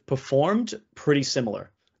teams have performed pretty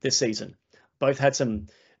similar this season. Both had some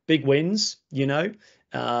big wins, Manly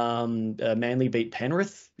beat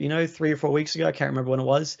Penrith, 3 or 4 weeks ago. I can't remember when it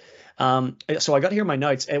was. So I got here in my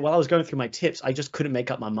notes, and while I was going through my tips, I just couldn't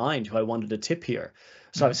make up my mind who I wanted to tip here.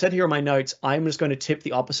 So I've said here in my notes, I'm just going to tip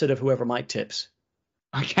the opposite of whoever Mike tips.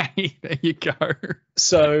 Okay, there you go.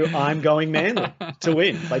 So I'm going Manly to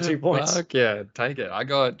win by 2 points. Fuck yeah, take it. I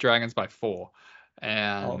got Dragons by 4.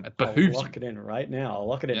 And I'll lock it in right now.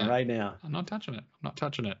 I'm not touching it.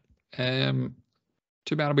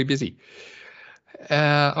 Too bad I'll be busy.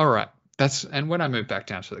 All right. And when I move back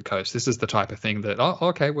down to the coast, this is the type of thing that,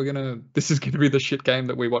 this is going to be the shit game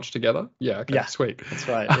that we watch together. Yeah. Okay. Yeah, sweet. That's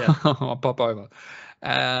right. Yeah. I'll pop over.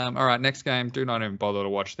 All right. Next game. Do not even bother to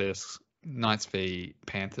watch this. Knights v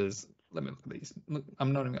Panthers. let me look at these. Look,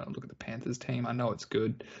 I'm not even going to look at the Panthers team. I know it's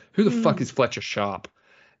good. Who the fuck is Fletcher Sharp?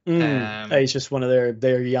 He's just one of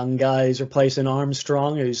their young guys replacing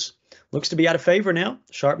Armstrong, who's looks to be out of favor now.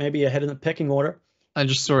 Sharp maybe ahead in the pecking order. I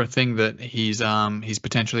just saw a thing that he's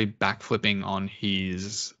potentially backflipping on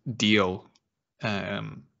his deal.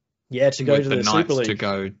 To go to the Super League. To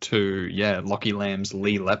go to Lockie Lamb's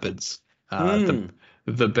Lee Leopards,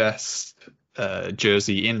 the best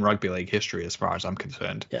jersey in rugby league history as far as I'm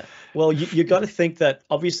concerned. Yeah. Well, you got to think that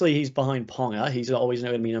obviously he's behind Ponga. He's always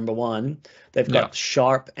going to be number one. They've got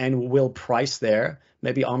Sharp and Will Price there.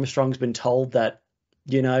 Maybe Armstrong's been told that,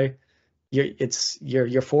 you're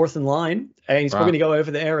fourth in line, and he's probably going to go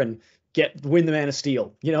over there and win the Man of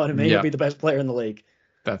Steel. You know what I mean? He'll be the best player in the league.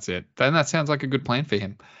 That's it. Then that sounds like a good plan for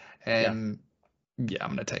him. And I'm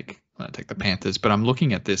gonna take the Panthers, but I'm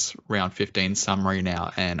looking at this round 15 summary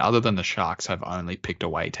now, and other than the Sharks, I've only picked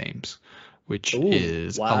away teams, which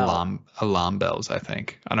is alarm bells. I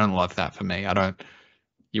think I don't love that for me.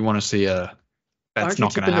 You want to see that's Aren't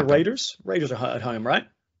not going to happen. The Raiders are at home, right?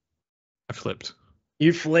 I flipped.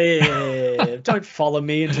 You flipped. Don't follow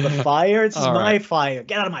me into the fire. This is my fire.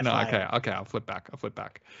 Get out of my fire. Okay. I'll flip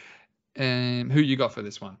back. Who you got for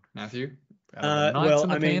this one, Matthew?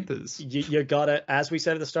 Panthers. You got to, as we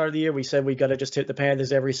said at the start of the year, we said we got to just hit the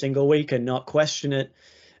Panthers every single week and not question it.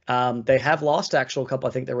 They have lost actual couple.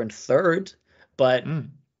 I think they were in third, but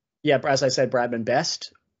as I said, Bradman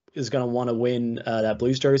Best is going to want to win that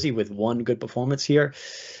Blues jersey with one good performance here.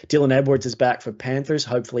 Dylan Edwards is back for Panthers.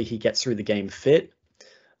 Hopefully he gets through the game fit.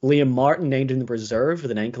 Liam Martin named in the reserve with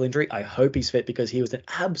an ankle injury. I hope he's fit because he was an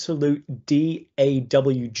absolute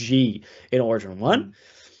DAWG in Origin 1.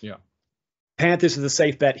 Yeah. Panthers is a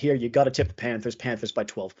safe bet here. You got to tip the Panthers. Panthers by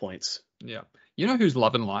 12 points. Yeah. You know who's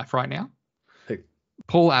loving life right now? Who?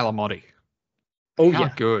 Paul Alamotti. Oh, How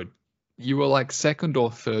good. You were like second or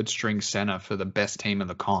third string center for the best team in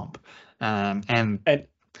the comp. And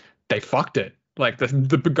they fucked it. Like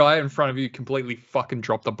the guy in front of you completely fucking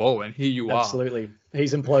dropped the ball, and here you are. Absolutely.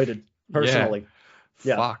 He's imploded personally.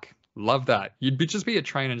 Yeah. Fuck. Love that. You'd just be a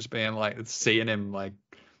trainer just being like, seeing him like,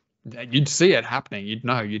 you'd see it happening.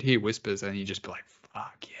 You'd hear whispers, and you'd just be like,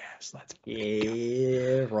 fuck yes, let's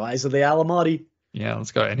go. Rise of the Alamotti. Yeah,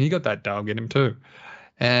 let's go. And he got that dog in him too.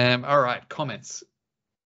 All right, comments.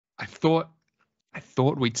 I thought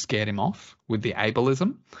we'd scared him off with the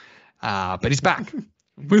ableism, but he's back.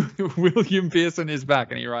 William Pearson is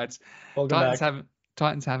back, and he writes,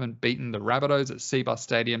 Titans haven't beaten the Rabbitohs at Seabus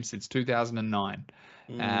Stadium since 2009.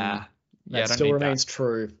 That still remains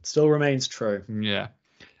true. Still remains true. Yeah.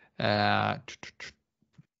 And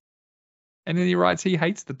then he writes he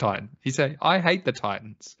hates the Titans. He said, I hate the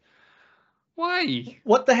Titans. Why?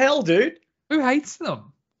 What the hell, dude? Who hates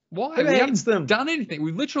them? Why? Who hates them? Done anything?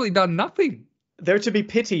 We've literally done nothing. They're to be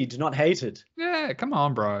pitied, not hated. Yeah, come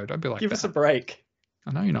on, bro. Don't be like that. Give us a break.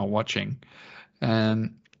 I know you're not watching.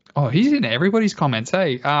 He's in everybody's comments.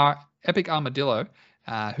 Hey, Epic Armadillo,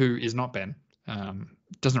 who is not Ben,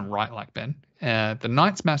 doesn't write like Ben. The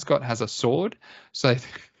Knights mascot has a sword. So,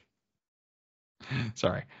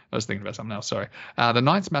 sorry, I was thinking about something else. Sorry. The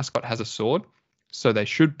Knights mascot has a sword, so they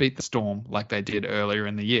should beat the Storm like they did earlier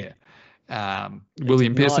in the year.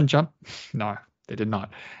 William Pearson No, they did not.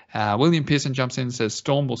 William Pearson jumps in and says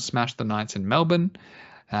Storm will smash the Knights in Melbourne.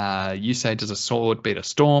 You say, does a sword beat a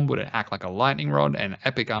storm? Would it act like a lightning rod? And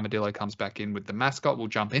Epic Armadillo comes back in with the mascot will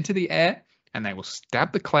jump into the air and they will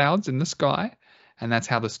stab the clouds in the sky. And that's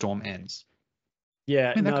how the storm ends.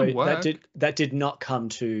 Yeah, that did not come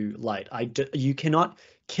to light. You cannot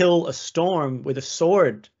kill a storm with a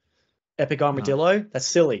sword, Epic Armadillo. No. That's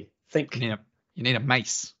silly. Think. You need a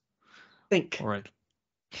mace. Think. All right.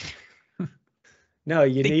 No,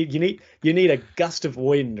 you need a gust of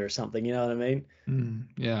wind or something. You know what I mean?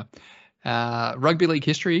 Yeah. Rugby league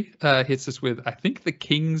history hits us with, I think the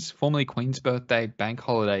Kings, formerly Queen's Birthday bank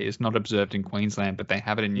holiday is not observed in Queensland, but they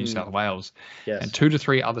have it in New South Wales and 2 to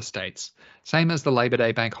 3 other states. Same as the Labor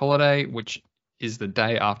Day bank holiday, which is the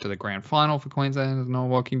day after the grand final for Queensland, is not a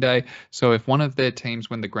working day. So if one of their teams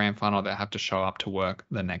win the grand final, they have to show up to work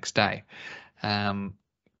the next day. I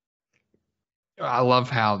love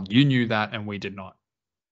how you knew that and we did not.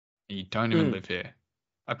 You don't even live here.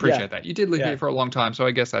 I appreciate that. You did live here for a long time, so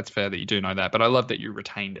I guess that's fair that you do know that. But I love that you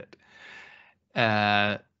retained it.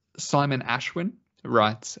 Simon Ashwin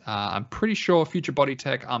writes, I'm pretty sure Future Body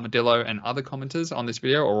Tech, Armadillo, and other commenters on this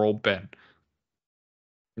video are all Ben.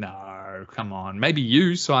 No, come on. Maybe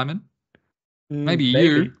you, Simon. Maybe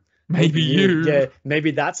you. Maybe you. Yeah,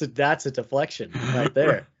 maybe that's a deflection right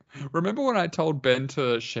there. Remember when I told Ben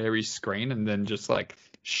to share his screen and then just like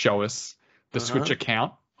show us the Switch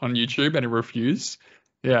account on YouTube and he refused?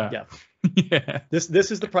 Yeah. Yeah. This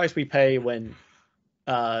is the price we pay when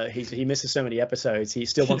he misses so many episodes. He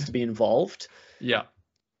still wants to be involved. Yeah.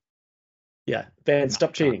 Yeah. Ben,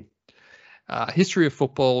 stop cheating. History of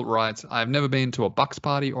Football writes, I've never been to a Bucks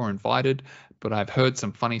party or invited, but I've heard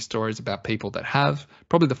some funny stories about people that have.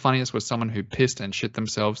 Probably the funniest was someone who pissed and shit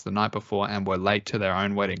themselves the night before and were late to their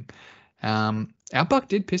own wedding. Our Buck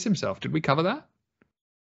did piss himself. Did we cover that?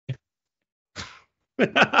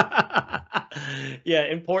 Yeah,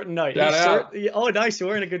 important note. Oh, nice. You're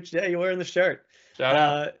wearing you're wearing the shirt. Shout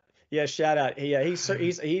out. Yeah, shout out. Yeah,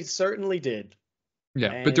 he certainly did.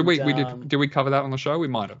 Yeah, And, but did we cover that on the show? We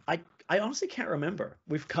might have. I honestly can't remember.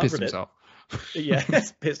 We've covered pissed himself. Yeah,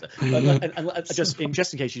 pissed. And just in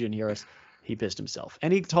case you didn't hear us, he pissed himself,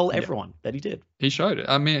 and he told everyone that he did. He showed it.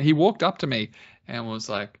 I mean, he walked up to me and was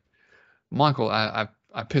like, "Michael, I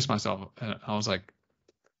pissed myself," and I was like,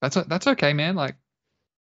 "That's okay, man. Like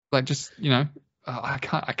just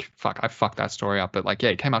I fucked that story up." But like, yeah,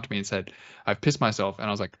 he came up to me and said, "I've pissed myself," and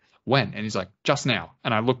I was like, "When?" And he's like, "Just now."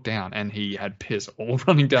 And I looked down, and he had piss all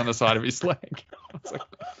running down the side of his leg. I was like,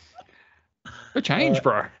 "A change,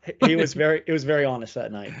 bro." He was very honest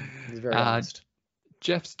that night. He was very honest.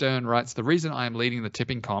 Jeff Stern writes, the reason I am leading the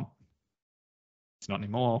tipping comp, it's not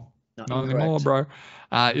anymore, not anymore, bro,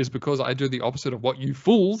 is because I do the opposite of what you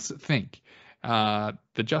fools think.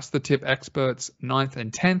 Just the tip experts 9th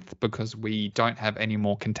and 10th because we don't have any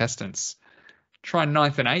more contestants. Try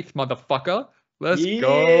 9th and 8th, motherfucker. Let's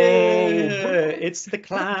go. It's the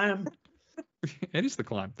climb. It is the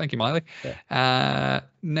climb. Thank you, Miley. Yeah.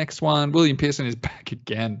 Next one, William Pearson is back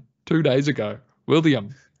again 2 days ago.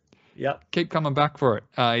 William. Yep. Keep coming back for it.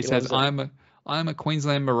 He says, I'm a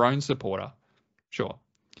Queensland Maroon supporter. Sure.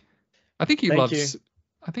 I think he loves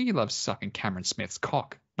sucking Cameron Smith's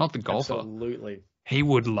cock, not the golfer. Absolutely. He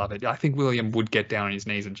would love it. I think William would get down on his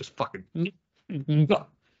knees and just fucking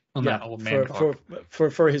on that old man cock.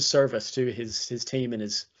 For his service to his team and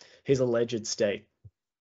his alleged state.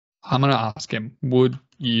 I'm gonna ask him, would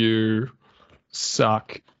you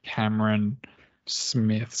suck Cameron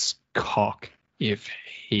Smith's cock if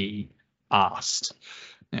he asked?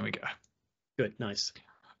 There we go. Good, nice.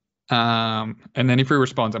 And then if he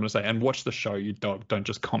responds, I'm gonna say, and watch the show, you dog. Don't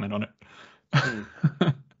just comment on it.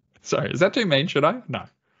 Sorry, is that too mean? Should I? No.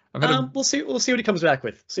 We'll see. We'll see what he comes back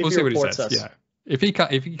with. We'll see what he says. Us. Yeah. If he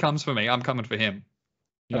comes for me, I'm coming for him.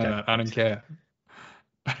 Okay. I don't care.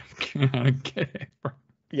 I don't care. Bro.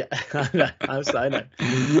 Yeah, I know.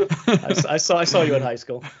 I saw you in high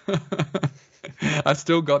school. I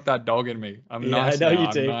still got that dog in me. I'm nice. I know now.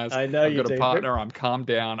 you do. Nice. I know you do. I've got a partner. I'm calmed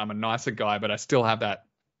down. I'm a nicer guy, but I still have that.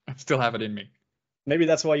 I still have it in me. Maybe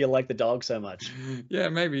that's why you like the dog so much. Yeah,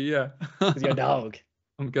 maybe. Yeah. Because you're a dog.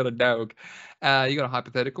 I've got a dog. You got a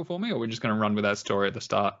hypothetical for me, or we're just going to run with that story at the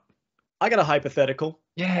start? I got a hypothetical.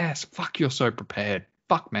 Yes. Fuck, you're so prepared.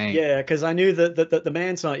 Fuck me. Yeah, because I knew that the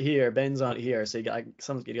man's not here, Ben's not here, so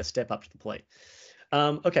someone's got to step up to the plate.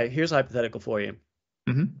 Okay, here's a hypothetical for you.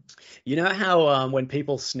 Mm-hmm. You know how when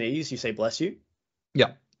people sneeze, you say "bless you"?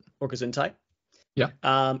 Yeah. Or "gesundheit"? Yeah.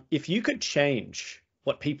 If you could change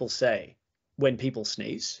what people say when people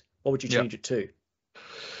sneeze, what would you change it to?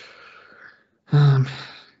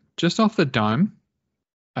 Just off the dome,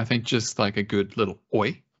 I think just like a good little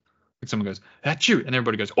oi. Like someone goes, "Achoo," and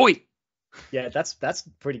everybody goes, "Oi." Yeah, that's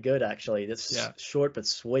pretty good actually. That's short but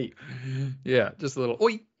sweet. Yeah, just a little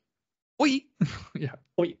oi, oi. Yeah,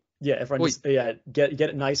 oi. Yeah, everyone just get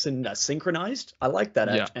it nice and synchronized. I like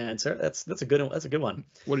that answer. That's a good one. That's a good one.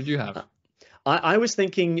 What did you have? I was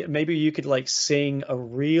thinking maybe you could like sing a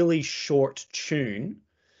really short tune,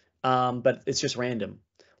 but it's just random.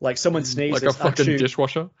 Like someone sneezes, like a fucking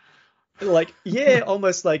dishwasher. Like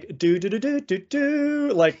almost like do do do do do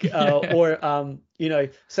do, like or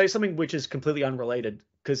say something which is completely unrelated,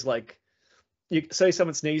 because like you say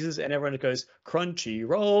someone sneezes and everyone goes crunchy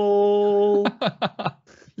roll.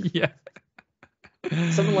 Yeah,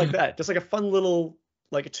 something like that, just like a fun little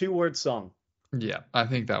like a 2-word song. Yeah, I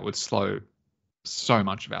think that would slow so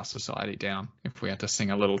much of our society down if we had to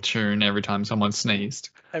sing a little tune every time someone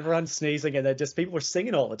sneezed. Everyone's sneezing and people were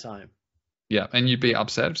singing all the time. Yeah, and you'd be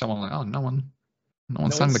upset if someone like, oh, no one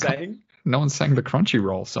sang the Crunchy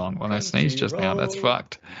Roll song when I sneezed just now. That's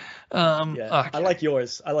fucked. Okay. I like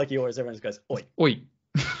yours. Everyone just goes oi. Oi.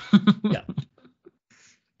 Yeah.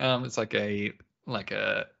 It's like a what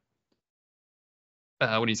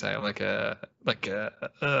do you say? Like an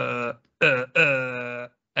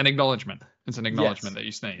acknowledgement. It's an acknowledgement that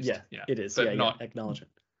you sneezed. Yeah, it is. But not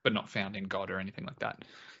acknowledgement, but not found in God or anything like that.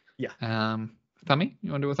 Yeah. Thummy,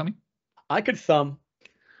 you want to do a thummy? I could thumb.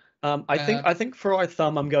 I think for our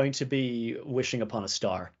thumb, I'm going to be wishing upon a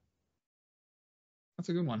star. That's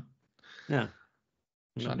a good one. Yeah.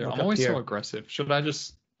 I'm always so aggressive. Should I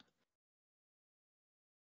just?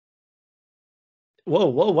 Whoa!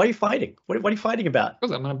 Why are you fighting? What are you fighting about?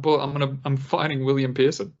 Because I'm fighting William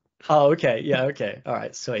Pearson. Oh, okay. Yeah. Okay. All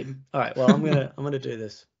right. Sweet. All right. Well, I'm gonna do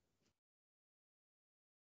this.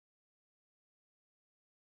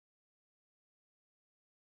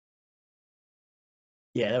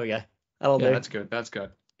 Yeah. There we go. That'll do. That's good. That's good.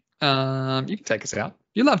 You can take us out.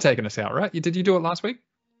 You love taking us out, right? Did you do it last week?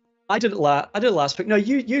 I did it last week. No,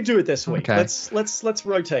 you do it this week. Okay. Let's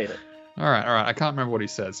rotate it. All right. I can't remember what he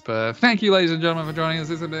says, but thank you, ladies and gentlemen, for joining us.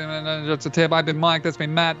 This has been Just a Tip. I've been Mike. That's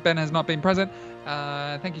been Matt. Ben has not been present.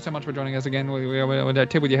 Thank you so much for joining us again. We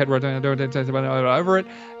tip with your head right over it.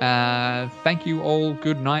 Thank you all.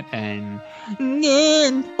 Good night and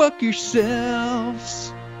fuck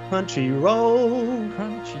yourselves. Crunchy roll.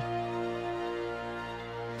 Crunchy.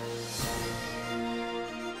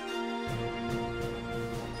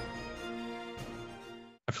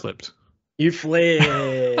 I flipped. You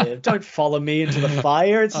flip. Don't follow me into the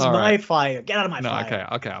fire. This is my fire. Get out of my fire.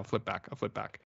 Okay. I'll flip back.